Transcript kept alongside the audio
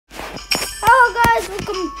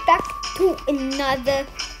welcome back to another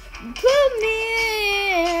premiere.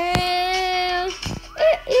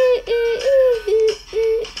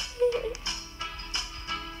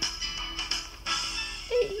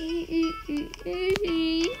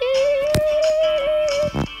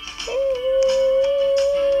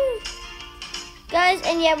 Guys,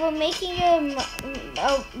 and yeah, we're making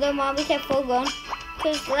the Mommy Cat full grown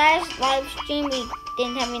because last live stream we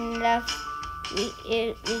didn't have enough. We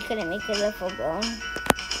couldn't make it a full grown.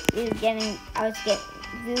 We were getting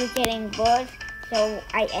bored, so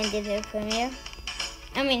I ended the premiere.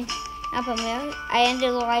 I mean, not premiere. I ended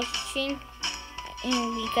the live stream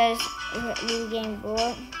because we were getting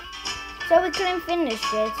bored, so we couldn't finish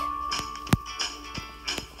it.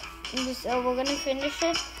 So we're gonna finish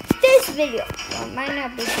it this video. Well, it might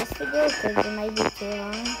not be this video because it might be too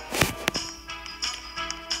long.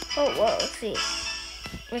 Oh well, let's see.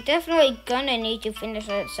 We're definitely gonna need to finish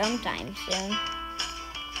it sometime soon.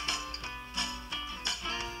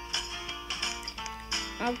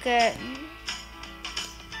 Okay.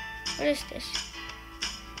 What is this?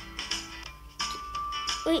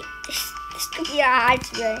 Wait, this could be a hot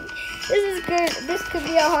spring. This is good. This could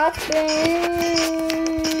be a hot spring.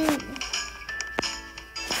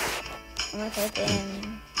 I'm gonna type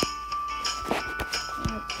in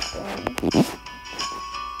hot spring.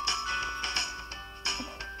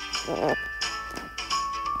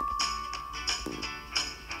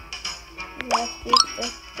 Let's keep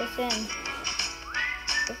this in.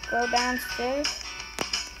 Let's go downstairs.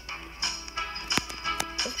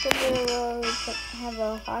 This could be where we could have a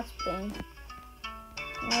hot spring.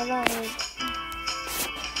 No, don't need.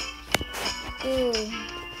 Ooh.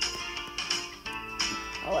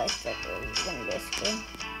 Oh, I thought it was gonna be scary.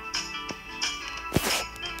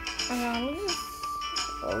 Let me just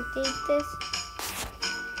rotate this.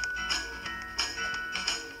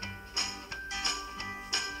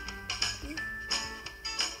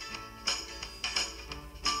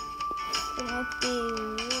 It might be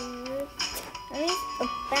at least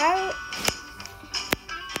about.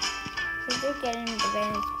 We're getting the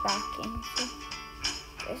Venice back in. So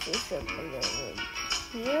guess we should put it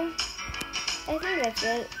here. I think that's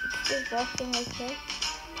it. It's just walking like that.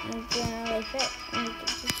 And then like that. And you can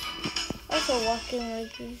just also walking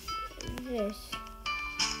like this.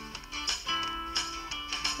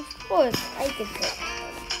 Of course, I could put it.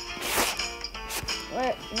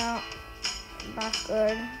 What? No.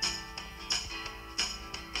 Backward.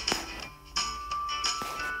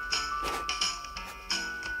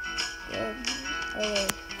 Good. Okay.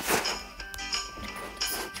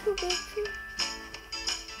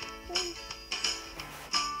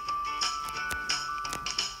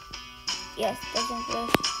 Yes, that's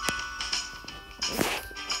English.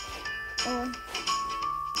 Oh.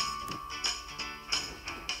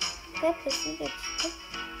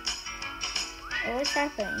 Oh, what's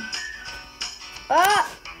happening? Ah!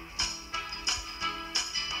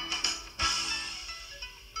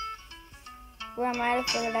 Where I might have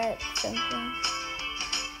figured out something.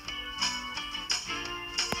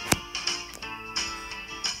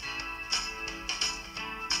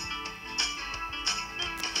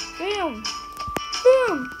 Boom!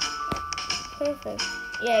 Boom! Perfect.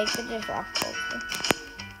 Yeah, you could just walk over.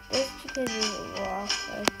 Just because you walk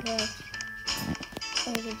like that.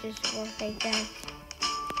 Or you could just walk like that.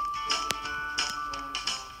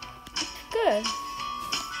 It's good.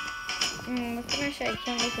 What can I say? I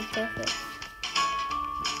can't make it perfect.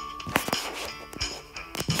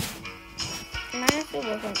 Might have to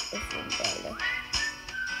work on this one better.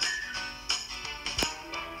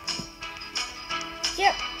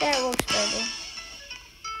 Yep, that works better.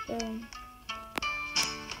 Boom.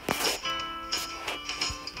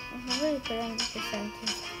 I'm really put on the center.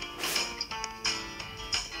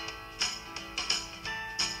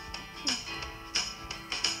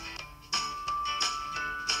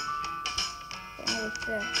 Like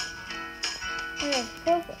that. Oh, that's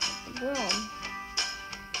perfect. Boom.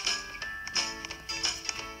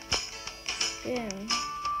 Boom.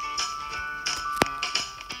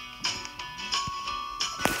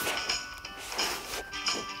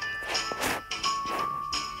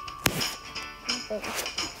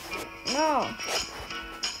 No.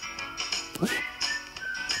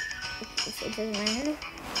 It doesn't matter.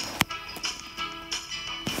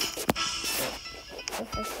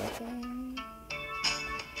 Just a second.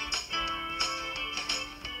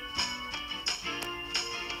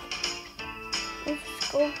 It's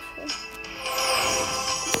sculpture.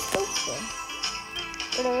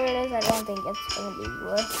 Whatever it is, I don't think it's gonna be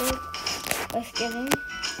worth it. Worth getting.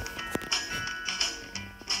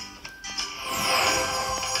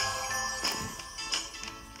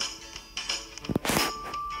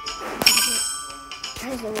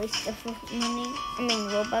 was a waste of money. I mean,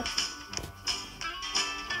 Robux.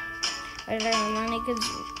 I don't know money because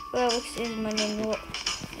Robux is money in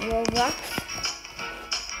Roblox.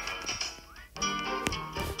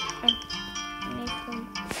 I need some.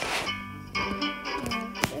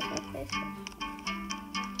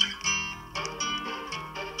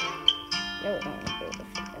 No, we don't want to do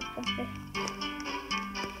this.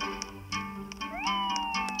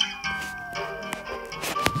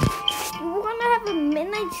 You want to have a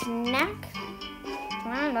midnight snack? I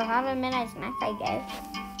don't know, have a midnight snack, I guess.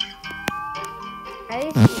 At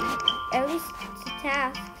least it's a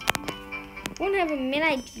task. You want to have a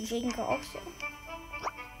midnight drink also.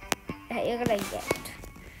 That you're gonna get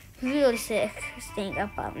really sick staying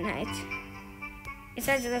up all night.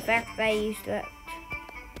 Besides the fact that I used to.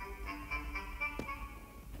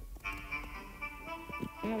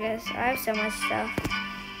 I guess I have so much stuff.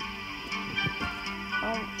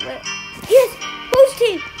 Wait. Yes!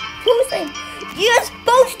 Posting! Posting! Yes!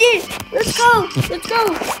 Posting! Let's go! Let's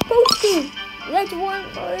go! Posting! That's one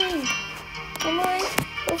thing. Come on.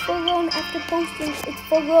 It's full grown after posting. It's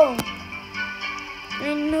full grown.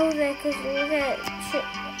 I know that because look at shit.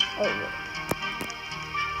 Oh,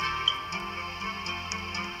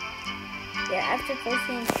 yeah, after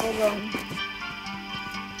posting it's full grown.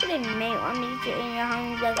 What do you mean? Want me to in your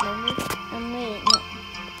home like me?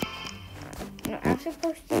 No, after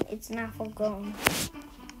posting it's not full grown.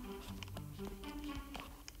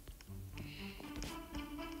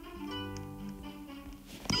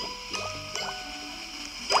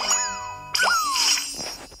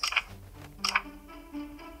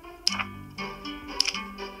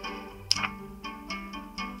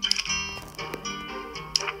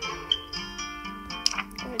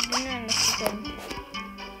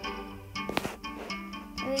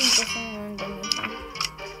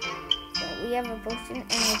 We have a potion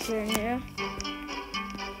and a journal.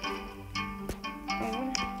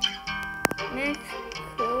 Next,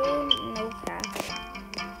 cool, no path.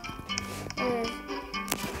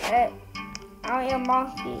 Oh, your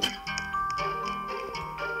monkey.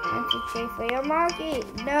 Want to trade for your monkey?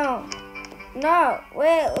 No. No,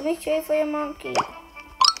 wait, let me trade for your monkey.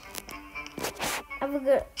 I have a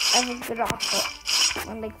good offer.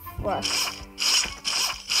 One like flush.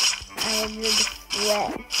 I have a good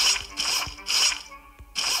flesh.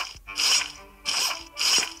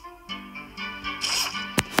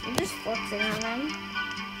 I'm just flexing on them.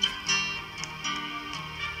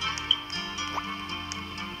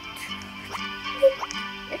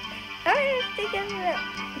 I don't think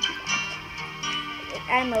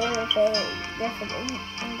I'm a little fairy. Definitely.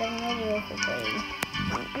 I'm definitely a little fairy.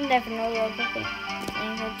 I'm definitely a little fairy.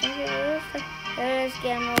 Let's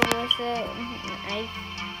get him over with it.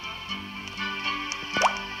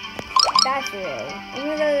 That's real. Even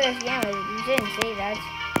though there's gammas, you shouldn't say that.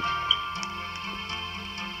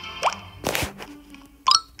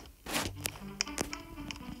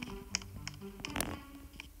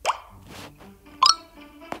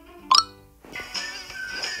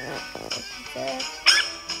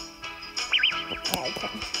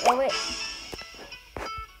 Oh wait.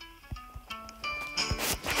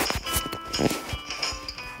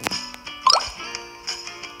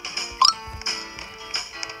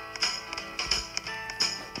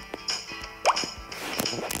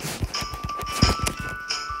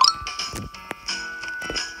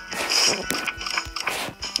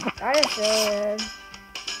 That is good.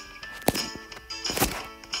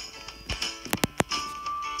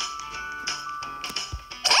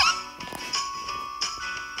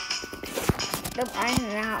 Nope, I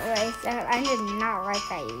did not like that. I did not like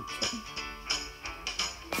that YouTube.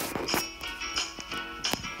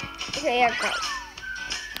 Okay, yeah, go.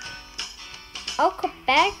 I'll come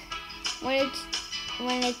back when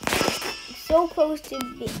it's so close to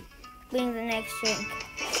being the next drink.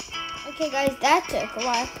 Okay, guys, that took a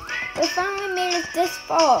while. We finally made it this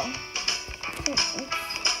far.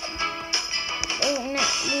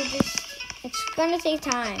 It's gonna take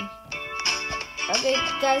time. Okay,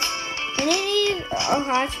 guys. We need a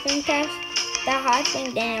hot spring test. That hot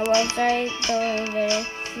spring, then it was right.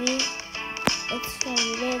 See, it's so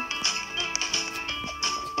weird.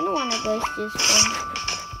 I don't want to go to this spring.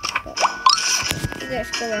 You guys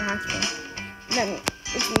go to hot spring. Then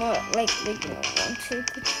it's more like they don't want to go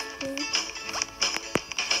to spring.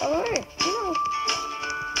 Alright, no.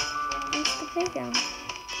 It's the playground.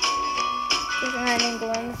 Because I didn't go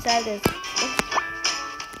inside this.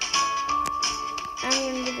 I'm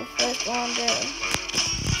gonna be the first one there.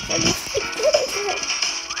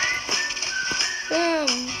 Boom.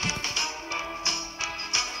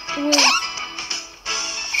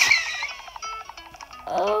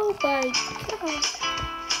 Oh my god.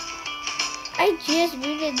 I just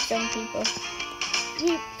muted some people.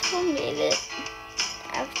 You made it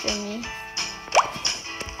after me.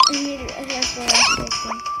 I made it after last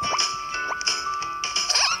second.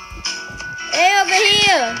 Hey, over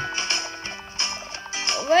here!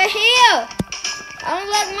 Over here!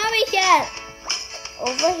 Unlock Mommy Cat!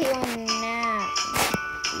 Over here now.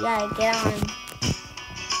 Yeah, get on.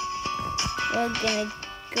 We're gonna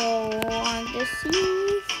go on the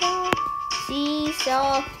seesaw.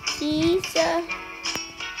 Seesaw. Seesaw.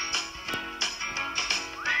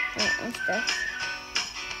 I'm stuck.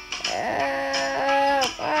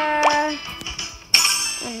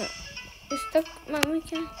 Oh no. You're stuck, Mommy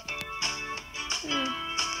Cat.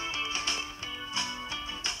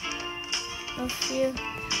 Oh, phew.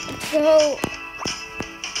 Let's go.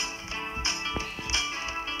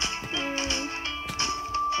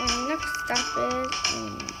 Our next stop is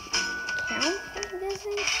camp, I'm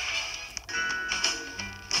guessing.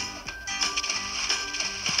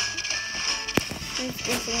 I'm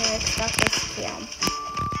guessing the next stop is camp.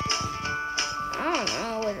 I don't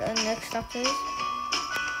know what the next stop is.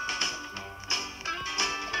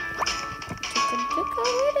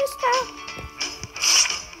 Where is that?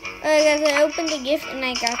 Alright guys, I opened the gift and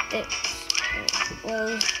I got this. Well,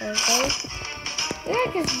 okay. Yeah,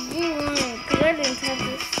 because I didn't have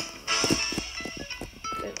this.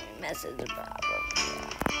 The mess is the problem.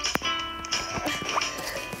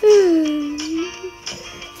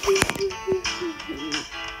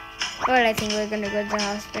 Alright, I think we're gonna go to the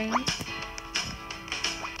hot spring.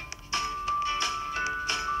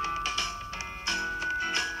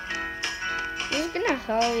 I'm just gonna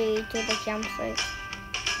hurry to the campsite.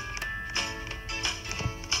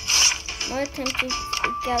 More time to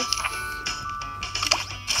seek out.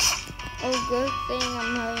 Oh, good thing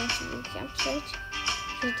I'm hurrying to the campsite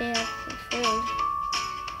because they have food.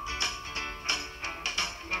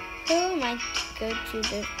 Who might go to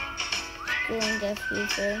the school and get free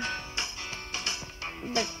food?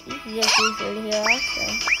 But you can get free food here also.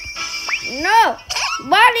 No!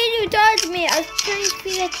 Why did you touch me? I was trying to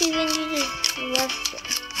feed at you and you just left it.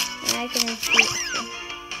 And I couldn't feed it.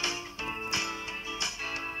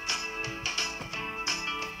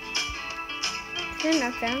 Does that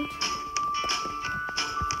not count?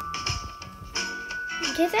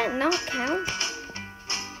 Does that not count?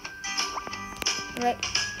 Like,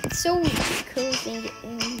 it's so cool thing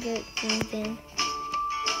getting good things in.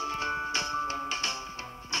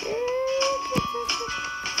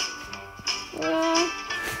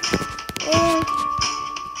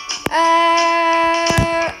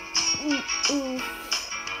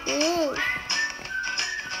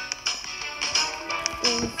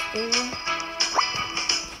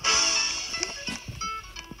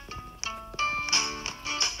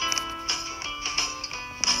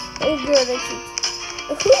 Oh, good, I should.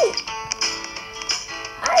 Ooh!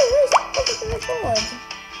 I wish I could record.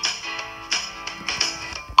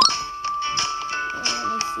 Let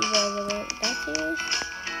me see where that is.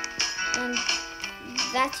 And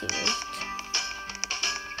that is.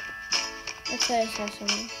 Let's try to saw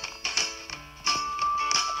something.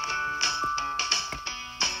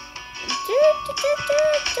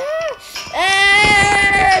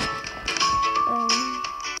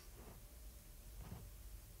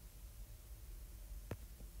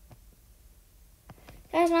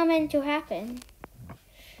 That's not meant to happen.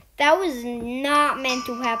 That was not meant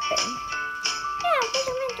to happen. Yeah, it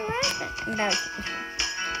wasn't meant to happen. That was...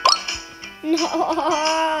 No!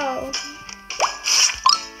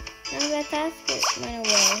 Now that task went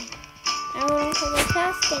away. Now we don't have a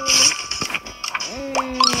task anymore.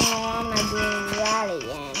 No, I'm not doing that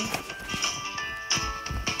again.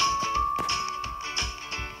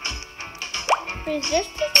 But is this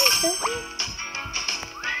something?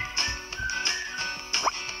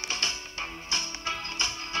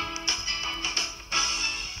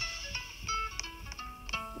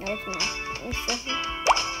 No, it's not. It's different.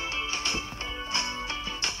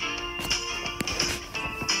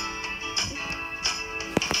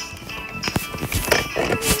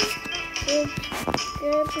 Good.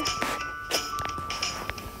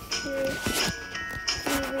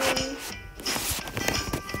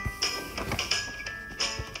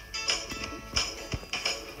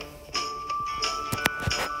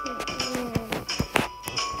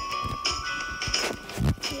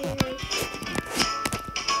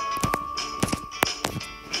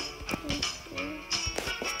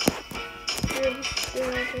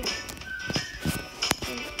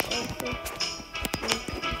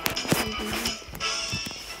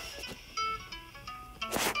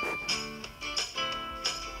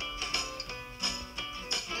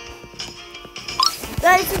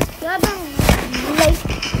 Guys, subscribe and like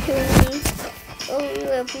to me.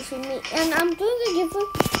 really appreciate me. And I'm doing a giveaway.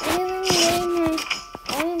 I'm giving away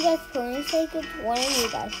my only guys pony tickets to one of you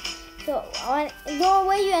guys. So the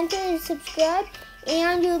way you enter is subscribe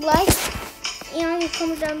and you like and you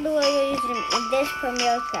comment down below your username in this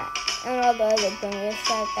Premier chat and all the other Premier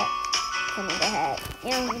chats that coming ahead.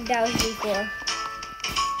 And that was before.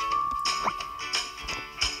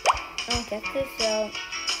 I'll check this out.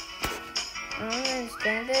 I don't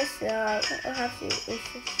understand this, so I'll have to use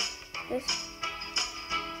this.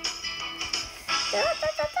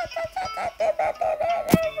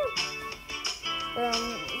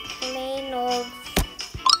 Plain old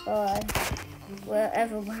where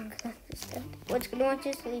everyone got this stuff. What's gonna want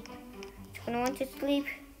to sleep? What's gonna want to sleep?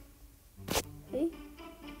 See?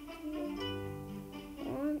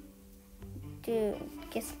 1, 2,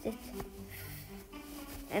 guess this.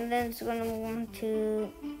 And then it's gonna want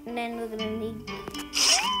to, and then we're gonna need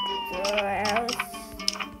your house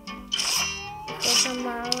for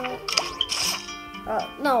tomorrow.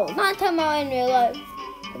 No, not tomorrow in real life.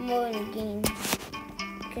 Tomorrow in the game.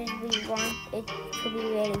 Because we want it to be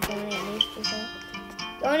ready for when it needs to go.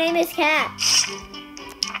 Your name is Cat.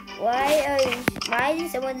 Why did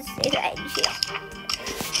someone say that shit?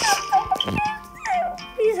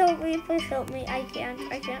 Please help me, please help me. I can't.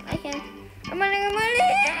 I'm running.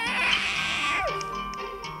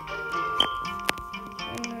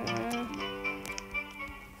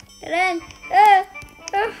 And then,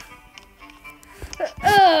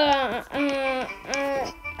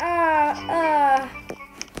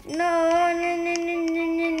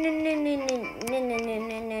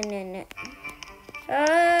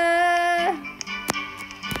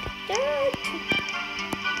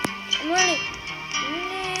 I'm running.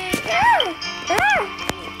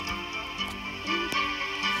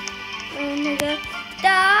 Oh my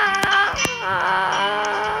god.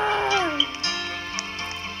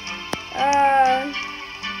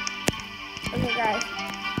 Okay guys,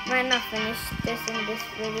 might not finish this in this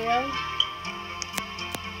video.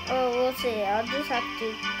 Oh, we'll see. I'll just have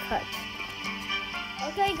to cut.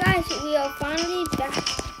 Okay guys, we are finally back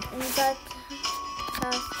in that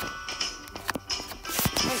house.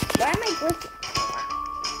 Why am I glitching?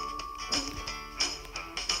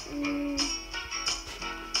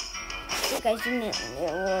 You guys didn't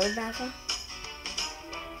really bad one.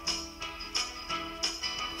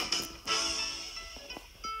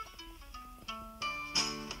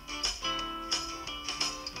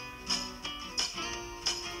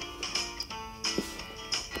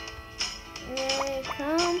 Here you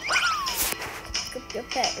come. Scoop your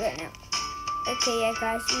pet right now. Okay, yeah,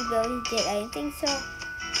 guys, we barely did anything, so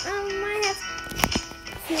I might have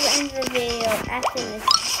to end the video after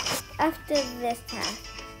this task.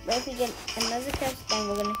 But if we get another task, then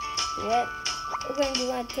we're gonna do it. We're gonna do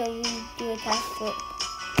it until we do a task for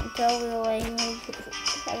until we're like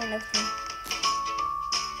have enough time.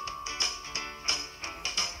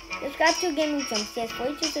 Subscribe to Gaming Jumps. Yes,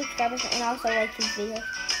 42 subscribers and also like his videos.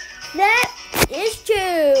 That is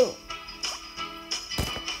true.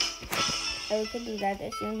 We could do that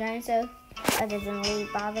at the same time, so that doesn't really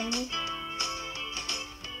bother me.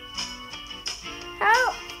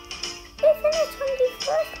 How? We finished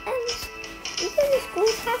 21st and we finished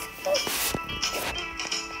school task first.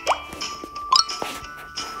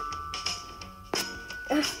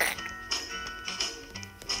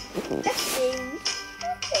 Nothing.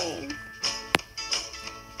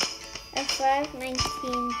 That's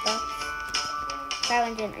 519 bucks.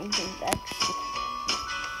 519 bucks.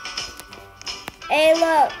 Hey,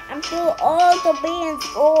 look, I'm through all the band's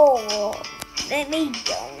goal. Let me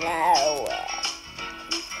go now.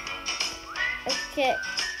 Okay.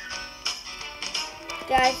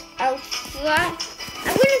 Guys, I'm gonna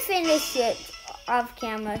finish it off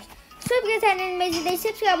camera. So, if you guys had an amazing day,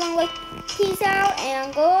 subscribe and like. Peace out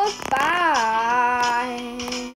and goodbye.